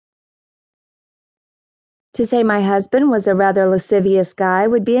To say my husband was a rather lascivious guy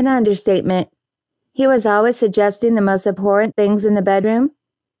would be an understatement. He was always suggesting the most abhorrent things in the bedroom.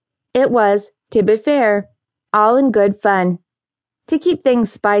 It was, to be fair, all in good fun, to keep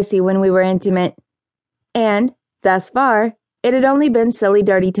things spicy when we were intimate. And, thus far, it had only been silly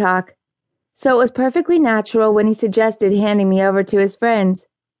dirty talk, so it was perfectly natural when he suggested handing me over to his friends.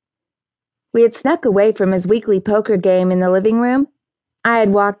 We had snuck away from his weekly poker game in the living room. I had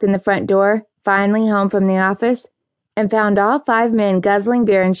walked in the front door, finally home from the office, and found all 5 men guzzling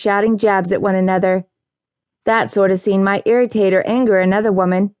beer and shouting jabs at one another. That sort of scene might irritate or anger another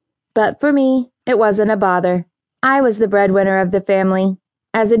woman, but for me, it wasn't a bother. I was the breadwinner of the family,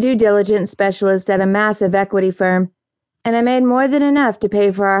 as a due diligence specialist at a massive equity firm, and I made more than enough to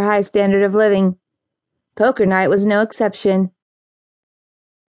pay for our high standard of living. Poker night was no exception.